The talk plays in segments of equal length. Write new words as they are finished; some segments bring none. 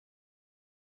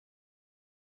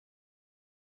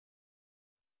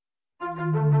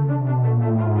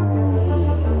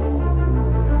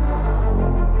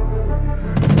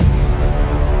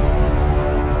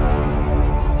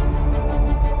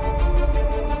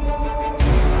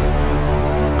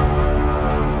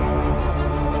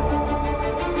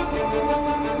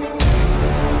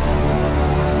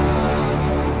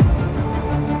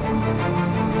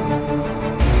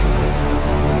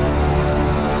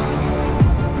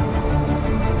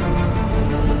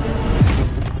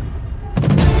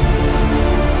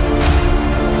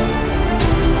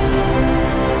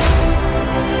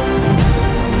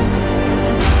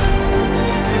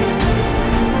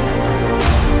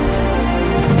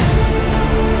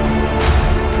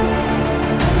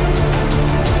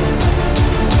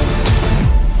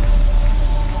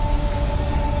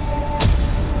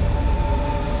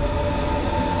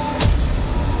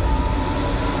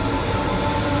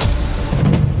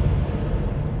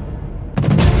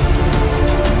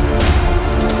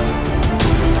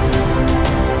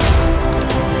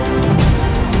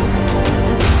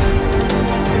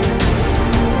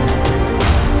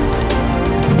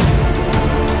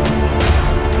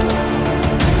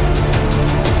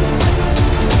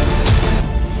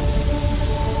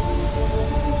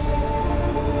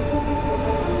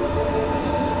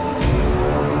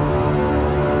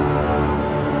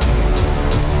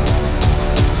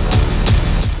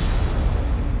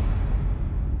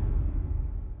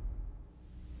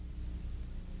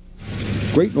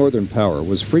Great Northern power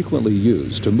was frequently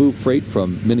used to move freight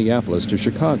from Minneapolis to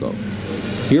Chicago.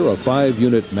 Here, a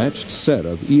 5-unit matched set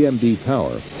of EMD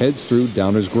power heads through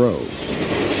Downers Grove.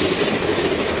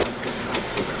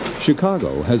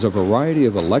 Chicago has a variety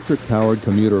of electric-powered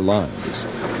commuter lines.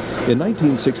 In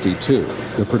 1962,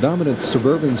 the predominant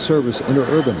suburban service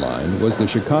interurban line was the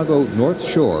Chicago North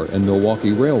Shore and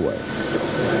Milwaukee Railway.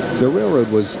 The railroad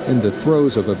was in the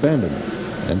throes of abandonment,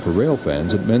 and for rail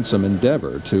fans it meant some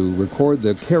endeavor to record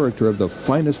the character of the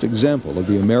finest example of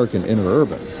the American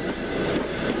interurban.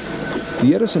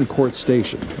 The Edison Court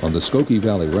Station on the Skokie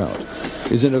Valley route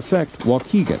is in effect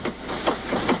Waukegan.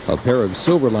 A pair of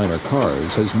Silverliner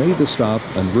cars has made the stop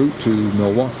en route to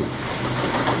Milwaukee.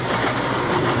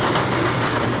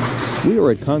 We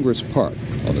are at Congress Park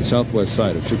on the southwest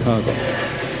side of Chicago.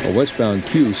 A westbound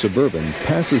Q Suburban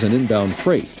passes an inbound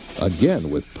freight, again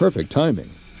with perfect timing.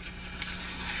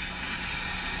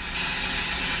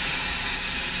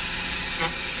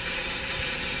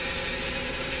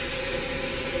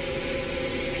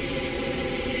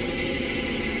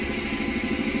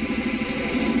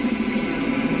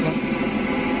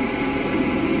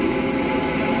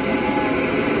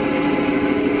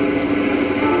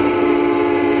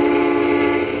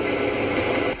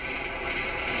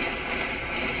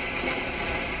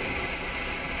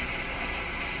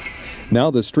 Now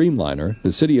the Streamliner,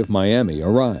 the City of Miami,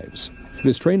 arrives. It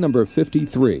is train number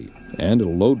 53, and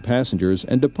it'll load passengers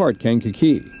and depart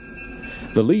Kankakee.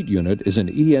 The lead unit is an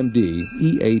EMD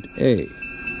E8A.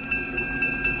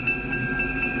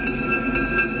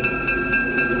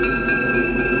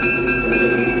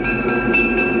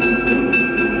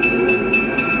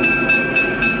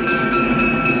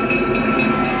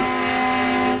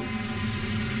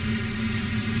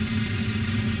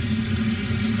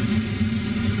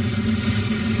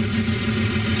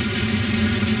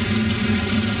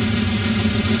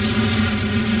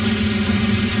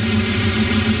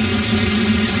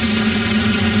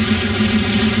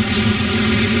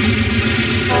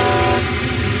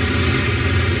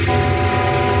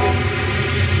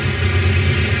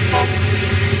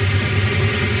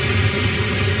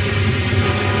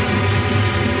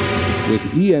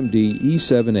 EMD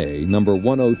E7A number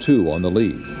 102 on the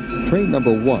lead. Train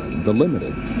number 1, the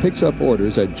Limited, picks up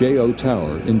orders at J.O.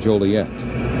 Tower in Joliet.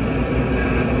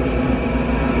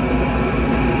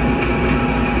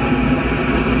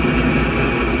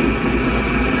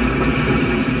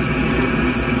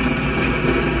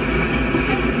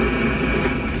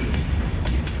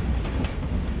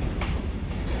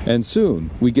 And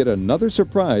soon, we get another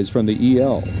surprise from the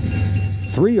EL.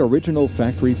 3 original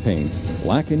factory paint,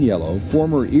 black and yellow,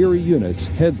 former Erie units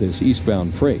head this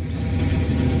eastbound freight.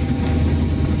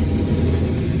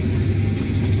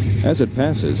 As it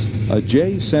passes, a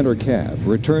J center cab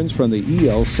returns from the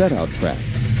EL set-out track.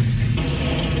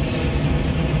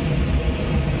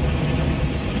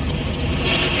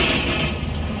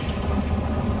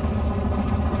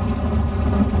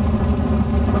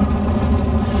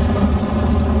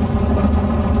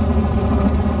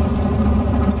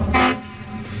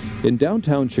 In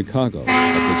downtown Chicago,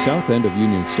 at the south end of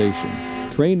Union Station,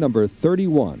 train number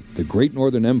 31, the Great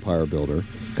Northern Empire builder,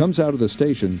 comes out of the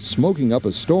station smoking up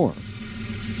a storm.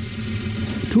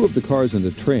 Two of the cars in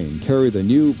the train carry the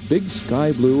new big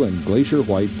sky blue and glacier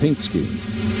white paint scheme.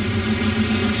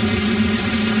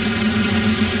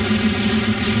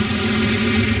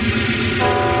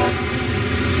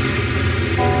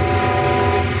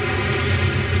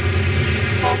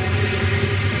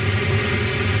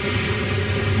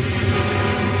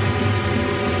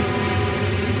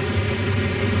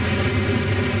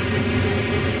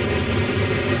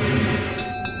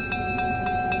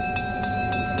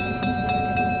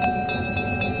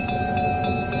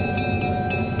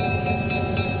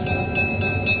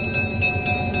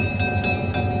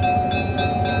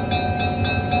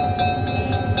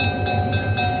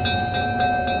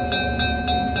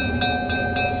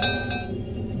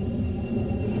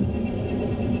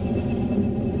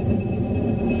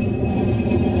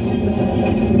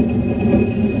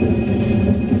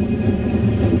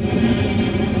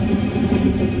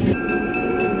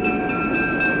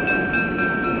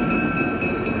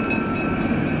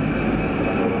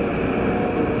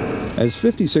 As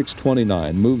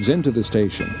 5629 moves into the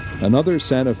station, another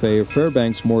Santa Fe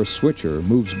Fairbanks Morse switcher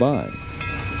moves by.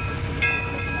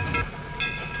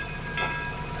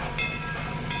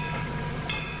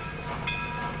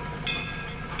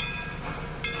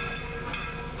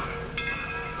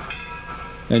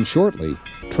 And shortly,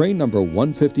 train number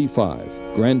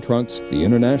 155, Grand Trunks, the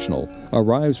International,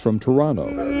 arrives from Toronto.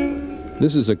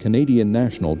 This is a Canadian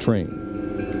National train.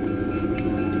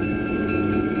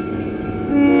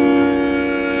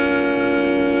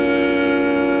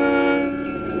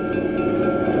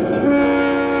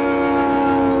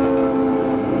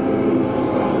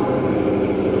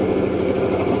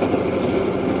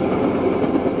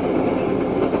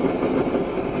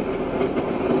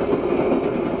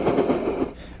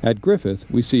 At Griffith,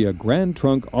 we see a Grand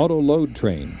Trunk auto load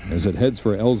train as it heads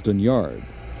for Elsdon Yard.